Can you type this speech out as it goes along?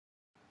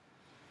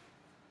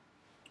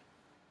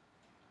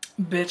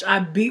Bitch, I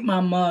beat my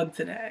mug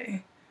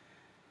today.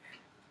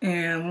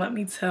 And let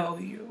me tell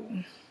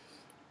you,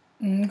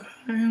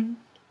 okay,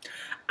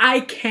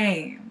 I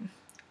came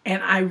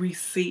and I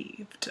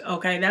received,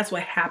 okay? That's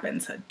what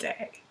happened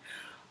today,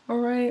 all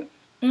right?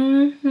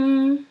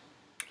 And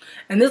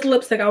this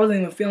lipstick, I wasn't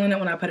even feeling it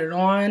when I put it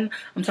on.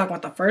 I'm talking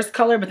about the first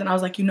color, but then I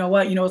was like, you know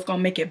what? You know what's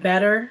gonna make it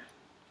better?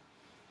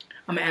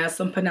 I'm gonna add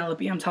some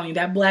Penelope. I'm telling you,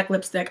 that black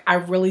lipstick, I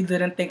really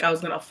didn't think I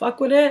was gonna fuck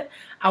with it.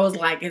 I was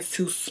like, it's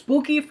too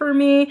spooky for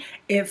me.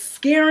 It's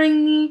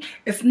scaring me.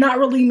 It's not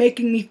really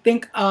making me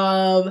think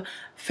of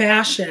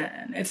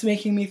fashion. It's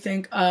making me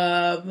think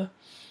of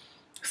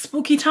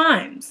spooky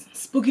times.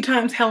 Spooky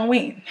times,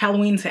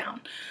 Halloween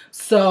town.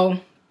 So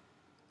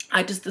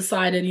I just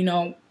decided, you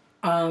know,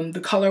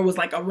 the color was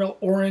like a real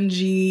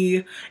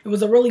orangey. It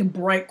was a really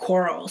bright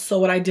coral. So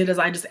what I did is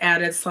I just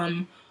added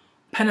some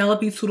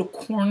Penelope to the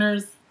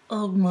corners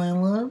of my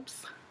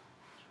lips.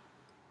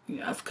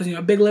 Yes, because you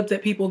know, big lips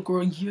that people grow.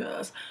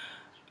 Yes.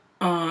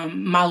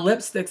 My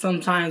lipstick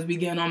sometimes be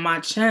getting on my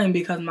chin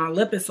because my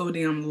lip is so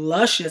damn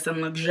luscious and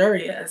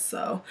luxurious.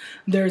 So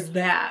there's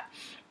that.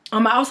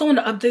 I also want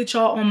to update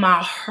y'all on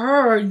my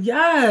hair.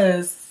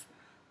 Yes.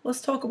 Let's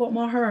talk about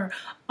my hair.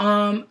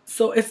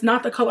 So it's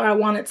not the color I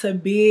want it to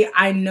be.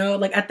 I know,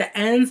 like at the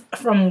ends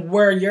from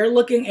where you're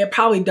looking, it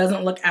probably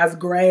doesn't look as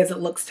gray as it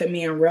looks to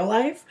me in real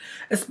life,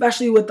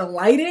 especially with the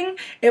lighting.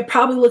 It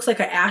probably looks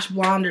like an ash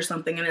blonde or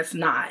something, and it's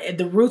not.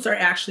 The roots are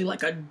actually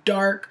like a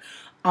dark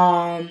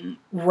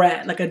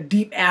red, like a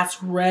deep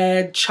ass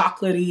red,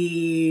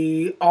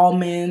 chocolatey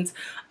almonds.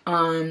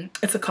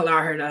 It's a color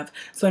I heard of.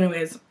 So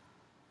anyways,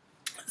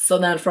 so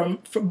then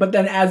but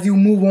then as you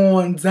move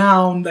on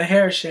down the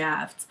hair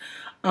shafts,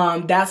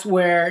 that's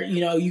where, you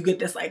know, you get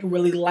this like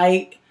really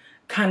light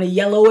kind of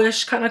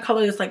yellowish kind of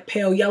color. It's like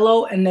pale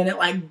yellow, and then it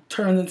like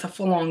turns into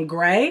full on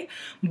gray.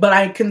 But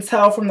I can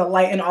tell from the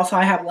light, and also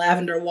I have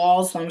lavender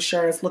walls, so I'm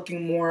sure it's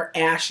looking more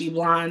ashy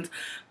blonde,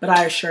 but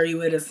I assure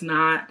you it is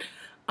not.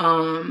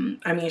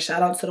 I mean,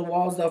 shout out to the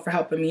walls though for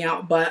helping me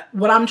out. But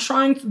what I'm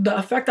trying to, the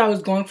effect I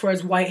was going for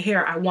is white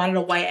hair. I wanted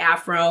a white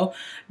afro.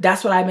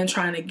 That's what I've been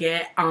trying to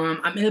get.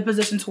 I'm in a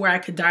position to where I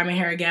could dye my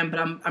hair again, but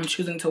I'm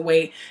choosing to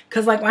wait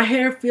because like my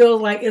hair feels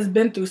like it's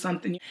been through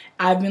something.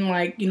 I've been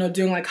like, you know,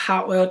 doing like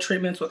hot oil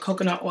treatments with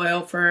coconut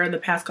oil for the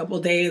past couple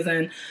of days,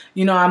 and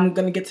you know, I'm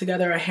gonna get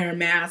together a hair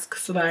mask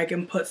so that I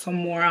can put some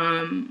more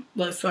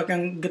so I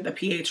can get the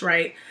pH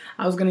right.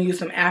 I was gonna use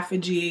some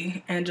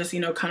Affinity and just, you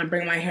know, kind of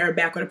bring my hair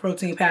back with a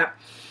protein pack.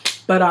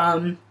 But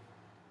I'm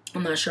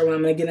not sure when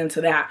I'm gonna get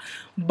into that.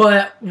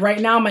 But right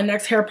now my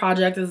next hair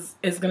project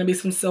is gonna be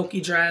some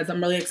silky dreads.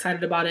 I'm really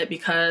excited about it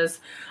because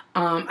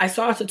I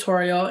saw a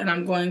tutorial, and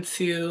I'm going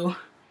to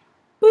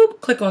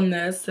click on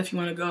this if you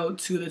want to go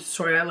to the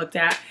tutorial I looked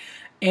at.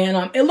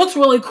 And it looks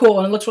really cool,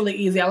 and it looks really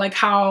easy. I like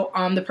how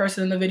the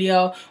person in the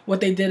video,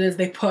 what they did is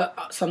they put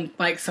some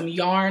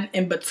yarn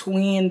in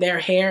between their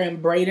hair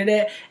and braided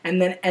it,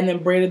 and then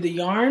braided the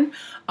yarn.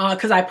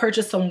 Because I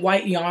purchased some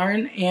white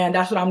yarn, and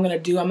that's what I'm gonna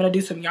do. I'm gonna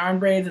do some yarn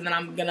braids, and then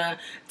I'm gonna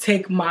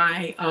take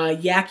my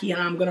yaki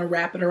and I'm gonna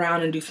wrap it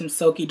around and do some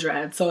silky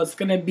dreads. So it's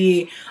gonna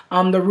be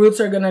the roots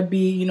are gonna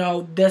be, you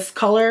know, this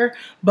color,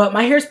 but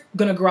my hair's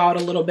gonna grow out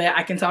a little bit.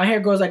 I can tell my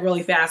hair grows like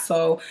really fast.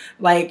 So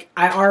like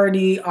I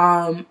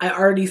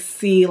already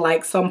see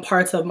like some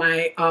parts of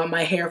my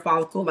my hair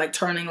follicle like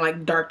turning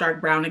like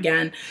dark brown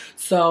again.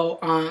 So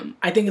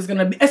I think it's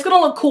gonna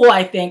look cool,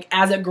 I think,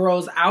 as it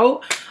grows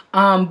out.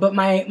 But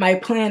my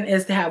plan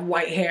is to have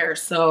white hair.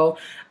 So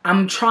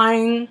I'm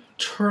trying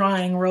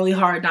really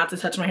hard not to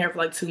touch my hair for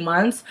like 2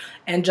 months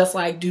and just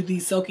like do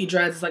these silky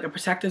dreads as like a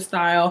protective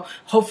style.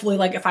 Hopefully,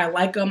 like if I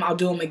like them, I'll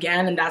do them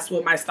again, and that's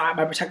what my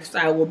protective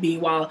style will be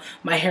while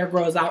my hair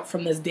grows out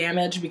from this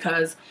damage,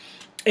 because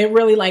it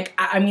really, like,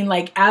 I mean,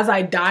 like, as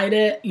I dyed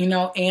it, you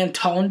know, and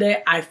toned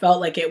it, I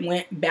felt like it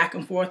went back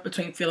and forth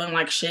between feeling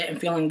like shit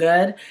and feeling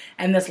good.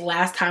 And this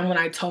last time when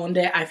I toned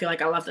it, I feel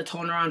like I left the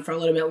toner on for a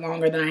little bit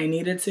longer than I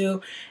needed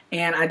to.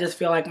 And I just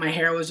feel like my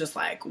hair was just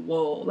like,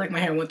 whoa, like my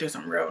hair went through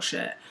some real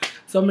shit.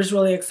 So I'm just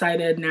really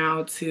excited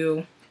now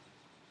to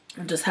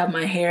just have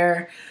my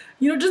hair,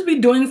 you know, just be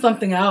doing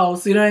something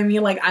else. You know what I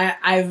mean? Like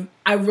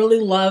I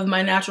really love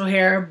my natural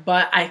hair,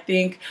 but I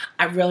think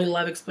I really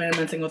love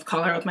experimenting with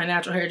color with my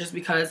natural hair just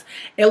because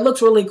it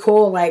looks really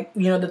cool. Like,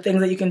 you know, the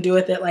things that you can do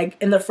with it. Like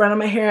in the front of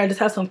my hair, I just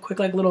have some quick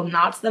like little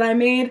knots that I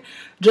made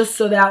just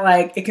so that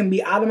like it can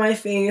be out of my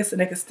face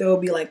and it can still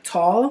be like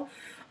tall.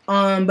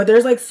 But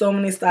there's like so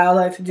many styles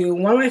I like to do.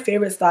 One of my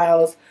favorite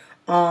styles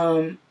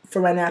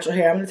for my natural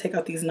hair, I'm going to take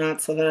out these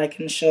knots so that I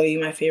can show you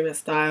my favorite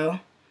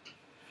style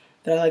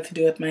that I like to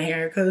do with my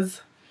hair,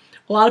 because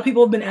a lot of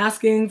people have been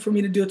asking for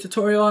me to do a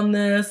tutorial on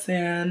this,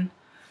 and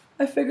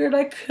I figured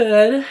I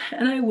could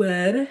and I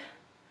would.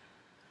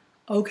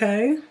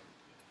 Okay.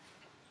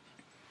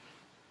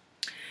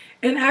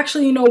 And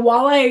actually, you know,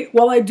 while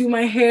I do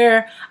my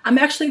hair, I'm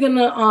actually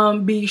gonna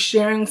be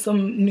sharing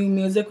some new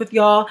music with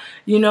y'all.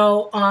 You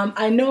know,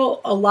 I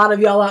know a lot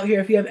of y'all out here,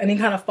 if you have any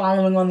kind of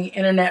following on the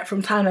internet,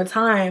 from time to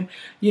time,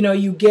 you know,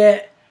 you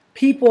get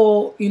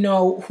people, you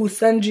know, who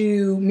send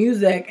you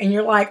music and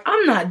you're like,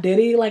 I'm not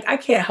Diddy, like I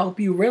can't help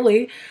you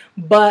really,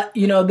 but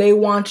you know, they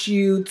want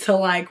you to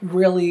like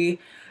really,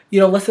 you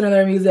know, listen to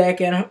their music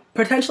and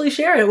potentially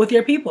share it with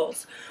your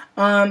peoples.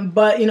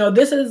 But you know,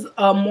 this is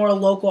a more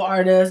local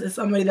artist. It's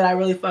somebody that I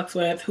really fucks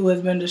with who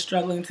has been just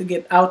struggling to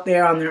get out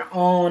there on their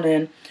own,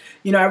 and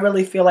you know, I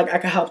really feel like I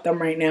could help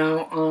them right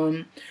now.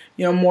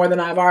 You know, more than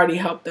I've already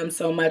helped them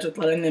so much with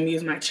letting them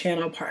use my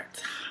channel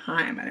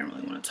part-time. I didn't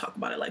really want to talk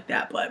about it like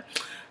that, but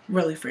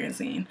really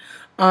Francine.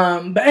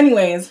 But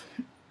anyways,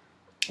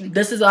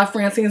 this is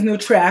Francine's new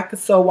track.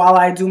 So while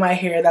I do my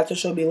hair, that's what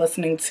she'll be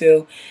listening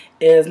to,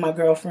 is my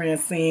girl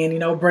Francine, you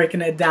know,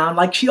 breaking it down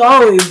like she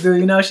always do.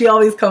 You know, she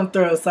always come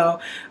through. So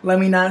let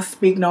me not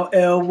speak no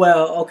ill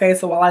will, okay?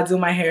 So while I do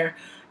my hair,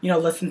 you know,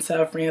 listen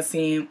to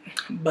Francine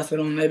bust it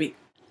on the beat.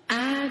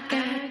 I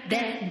got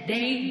that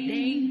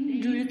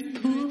dangerous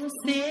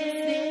pussy.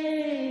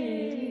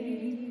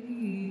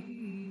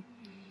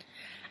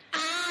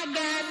 I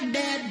got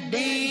that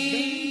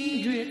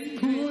dangerous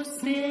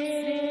pussy.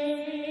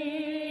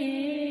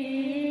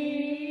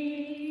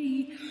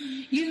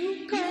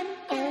 You come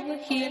over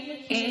here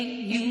and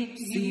you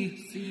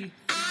see.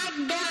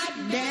 I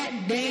got that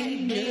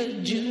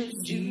danger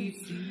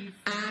juice.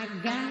 I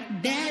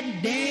got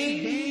that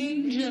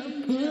danger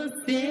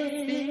pussy.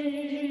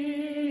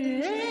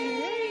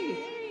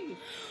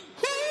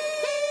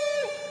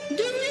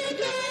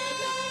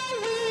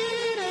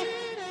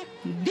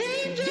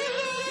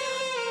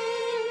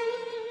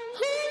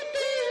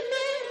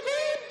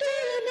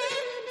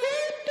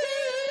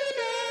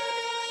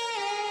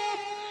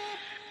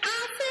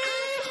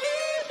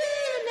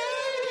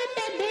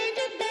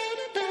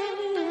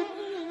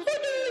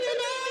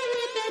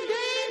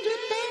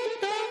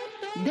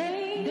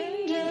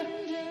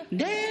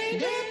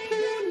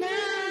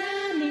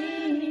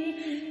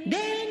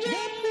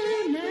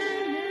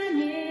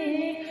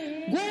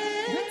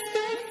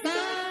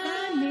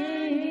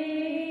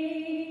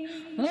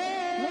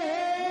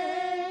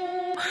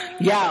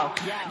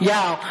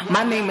 Yo,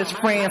 my name is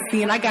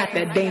Francine. I got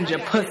that danger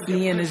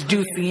pussy and it's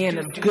juicy and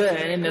it's good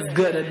and it's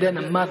gooder than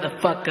a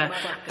motherfucker.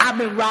 I've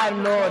been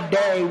riding all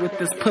day with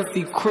this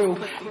pussy crew,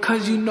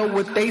 cause you know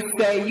what they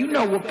say, you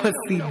know what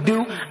pussy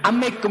do. I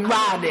make them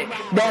ride it,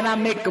 then I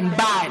make them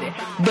bite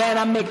it, then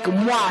I make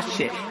them wash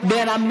it,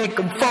 then I make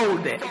them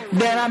fold it,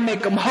 then I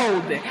make them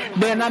hold it,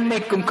 then I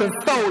make them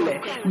console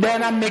it,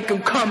 then I make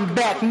them come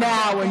back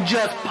now and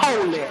just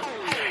pull it.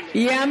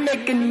 Yeah, I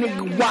make a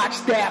nigga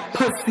watch that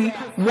pussy,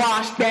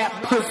 wash that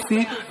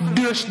pussy,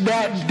 dish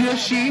that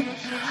dishy.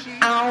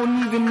 I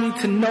don't even need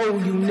to know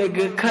you,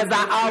 nigga, cause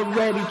I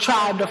already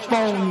tried to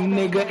phone you,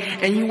 nigga,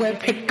 and you ain't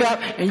pick up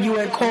and you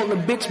ain't call the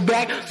bitch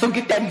back, so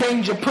get that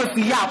danger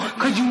pussy out,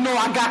 cause you know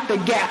I got the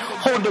gap.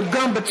 Hold the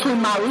gun between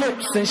my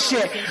lips and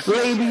shit,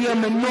 labia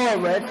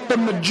minora, it's the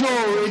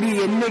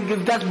majority of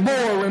niggas that's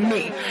boring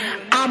me.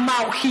 I'm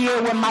out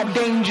here with my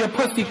danger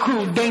pussy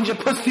crew, danger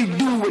pussy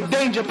do what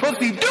danger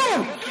pussy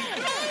do.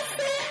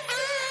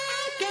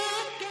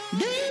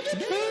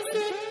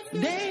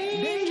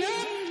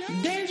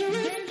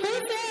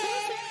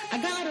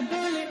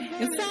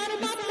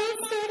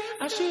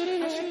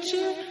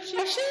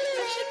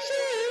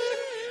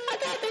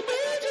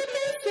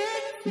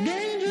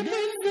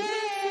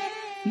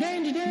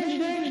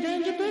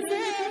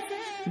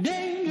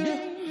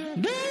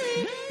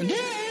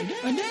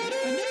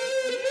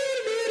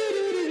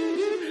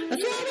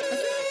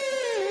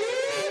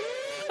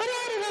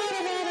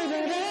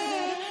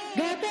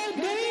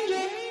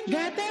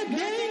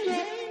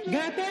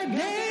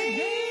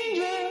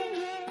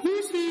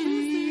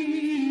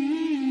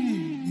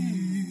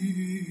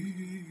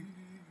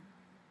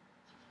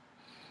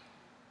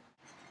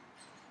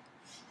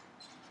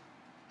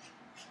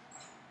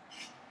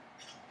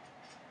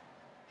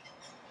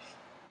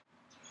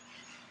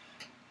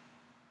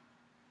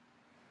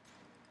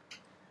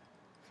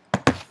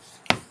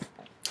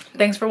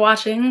 Thanks for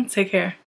watching. Take care.